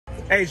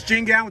Hey, it's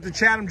Gene Gowan with the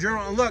Chatham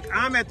Journal. And look,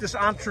 I'm at this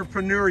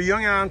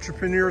young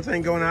entrepreneur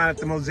thing going on at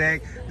the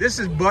Mosaic. This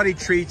is Buddy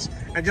Treats.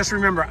 And just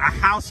remember, a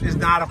house is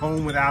not a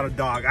home without a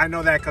dog. I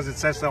know that because it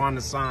says so on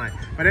the sign.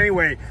 But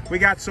anyway, we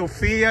got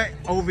Sophia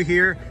over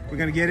here. We're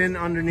going to get in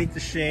underneath the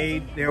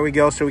shade. There we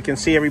go, so we can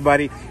see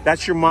everybody.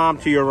 That's your mom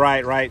to your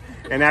right?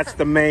 And that's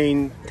the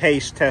main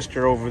taste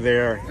tester over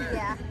there.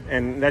 Yeah.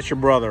 And that's your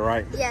brother,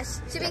 right?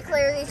 Yes. To be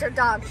clear, these are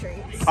dog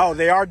treats. Oh,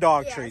 they are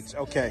dog Yes. treats.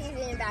 Okay. He's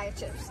eating a bag of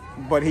chips.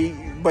 But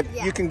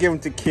Yeah. you can give them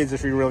to kids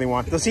if you really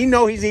want. Does he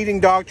know he's eating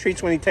dog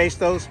treats when he tastes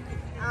those?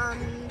 I'm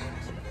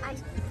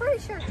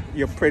pretty sure.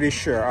 You're pretty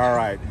sure. All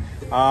right.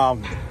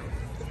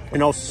 You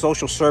know,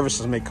 social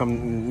services may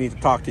need to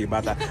talk to you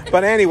about that.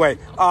 But anyway,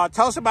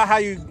 tell us about how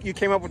you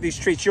came up with these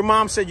treats. Your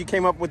mom said you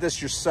came up with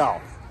this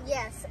yourself.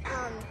 Yes.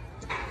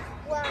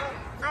 Well,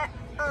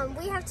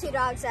 we have 2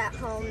 dogs at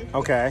home.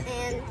 Okay.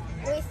 And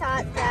we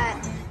thought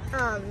that,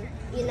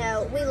 you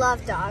know, we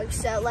love dogs,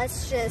 so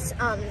let's just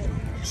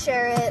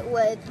share it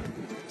with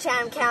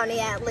Chatham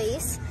County at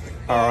least.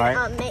 All right.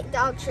 And make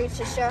dog treats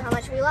to show how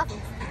much we love them.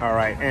 All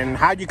right. And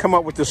how'd you come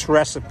up with this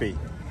recipe?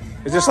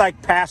 Is this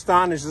like passed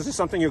on? Is this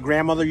something your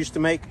grandmother used to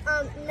make?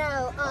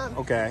 No.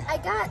 Okay. I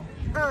got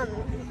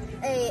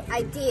a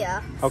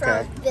idea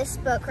Okay. from this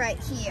book right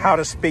here. How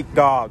to speak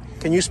dog.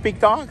 Can you speak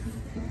dog?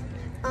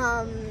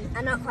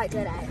 I'm not quite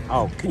good at it.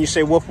 Oh, can you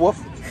say woof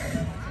woof?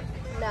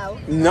 No.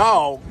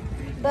 No.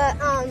 But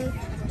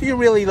Do you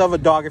really love a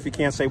dog if you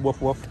can't say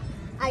woof woof?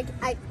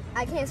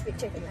 I can't speak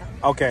chicken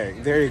though. Okay,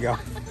 there you go.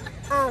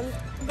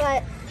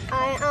 But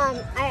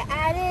I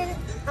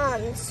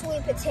added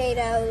sweet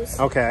potatoes.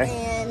 Okay.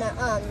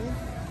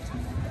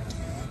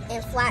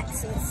 And flax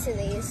seeds to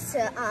these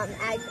to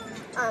add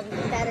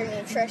better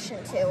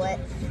nutrition to it.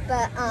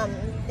 But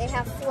they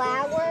have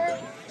flour,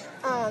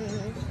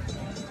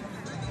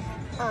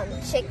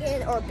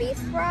 chicken or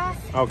beef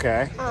broth.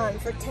 Okay.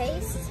 For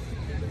taste.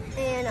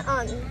 And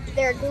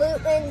they're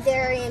gluten,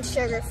 dairy, and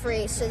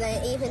sugar-free, so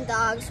that even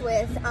dogs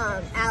with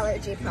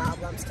allergy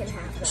problems can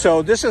have them.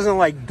 So this isn't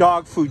like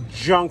dog food,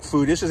 junk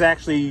food. This is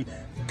actually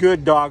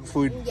good dog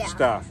food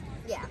stuff.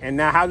 Yeah. And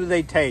now, how do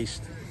they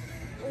taste?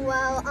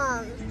 Well,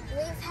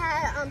 we've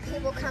had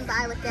people come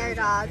by with their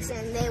dogs,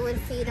 and they would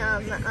feed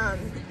them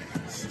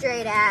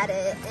straight at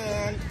it.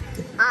 And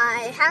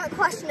I haven't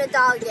questioned a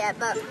dog yet,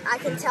 but I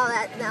can tell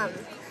that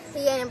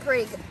he ate them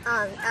pretty good.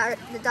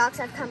 The dogs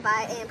have come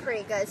by and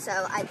pretty good,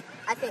 so I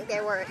think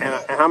they were.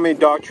 And how many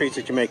dog treats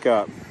did you make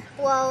up?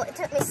 Well, it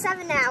took me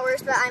 7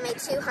 hours, but I made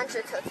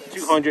 200 cookies.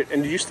 200.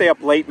 And did you stay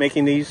up late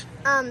making these?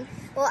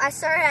 Well, I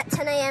started at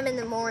 10 a.m. in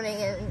the morning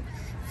and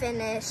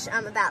finished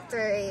about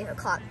 3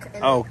 o'clock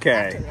in the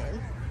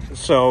afternoon.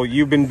 So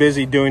you've been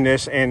busy doing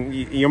this, and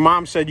your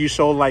mom said you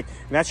sold and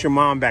that's your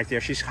mom back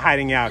there. She's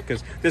hiding out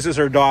because this is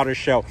her daughter's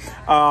show.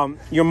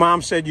 Your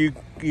mom said you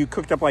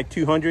cooked up like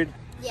 200?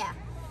 Yeah.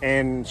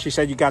 And she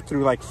said you got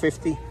through like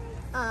 50?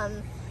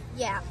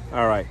 Yeah.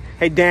 All right.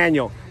 Hey,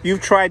 Daniel,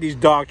 you've tried these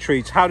dog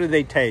treats. How do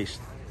they taste?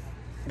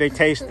 They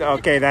taste,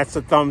 okay, that's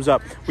a thumbs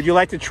up. Would you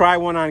like to try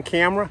one on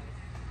camera?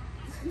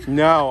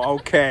 No,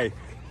 okay.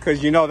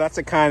 Because you know that's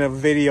the kind of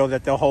video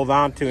that they'll hold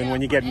on to, and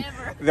when you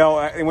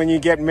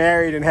get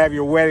married and have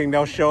your wedding,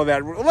 they'll show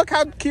that. Look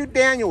how cute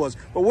Daniel was.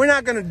 But we're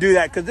not going to do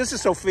that because this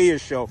is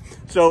Sophia's show.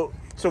 So,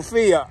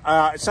 Sophia,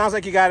 it sounds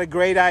like you got a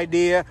great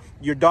idea.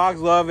 Your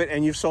dogs love it,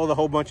 and you've sold a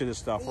whole bunch of this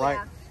stuff, right?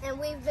 Yeah, and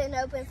we've been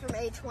open for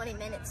maybe 20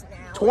 minutes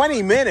now.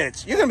 20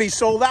 minutes? You're going to be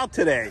sold out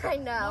today. I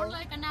know. More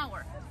like an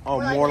hour. Oh,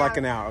 more like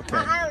an hour. Okay.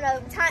 I don't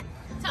know.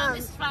 Time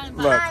is flying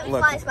by. Time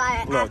flies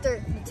by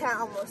after the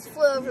town almost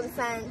flew over the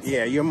fence.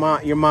 Yeah, your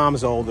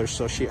mom's older,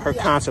 so her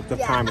concept of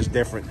time is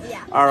different.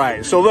 Yeah. All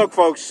right. So look,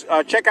 folks,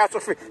 check out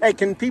Sophia. Hey,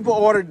 can people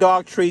order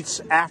dog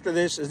treats after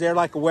this? Is there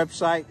like a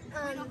website?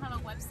 We don't have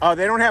a website. Oh,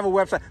 they don't have a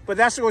website, but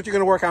that's what you're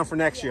going to work on for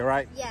next year,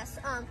 right? Yes.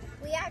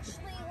 We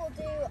actually will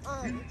do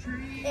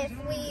if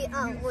we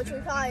which we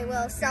probably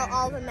will sell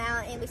all of them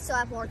out, and we still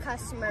have more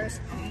customers.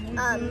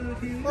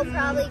 We'll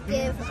probably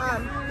give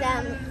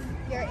them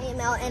your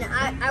email, and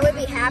I would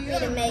be happy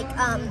to make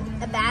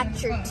a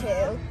batch or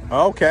 2.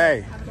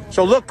 Okay.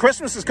 So look,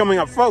 Christmas is coming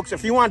up, folks.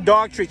 If you want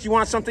dog treats, you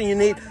want something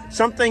unique,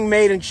 something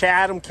made in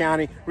Chatham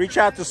County, reach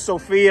out to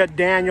Sophia,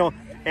 Daniel,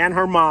 and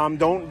her mom.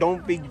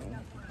 Don't be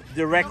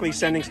directly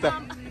sending stuff.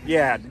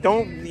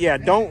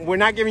 Don't. We're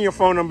not giving your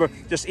phone number.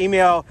 Just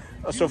email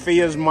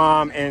Sophia's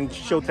mom, and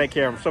she'll take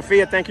care of them.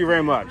 Sophia, thank you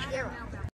very much. You're welcome.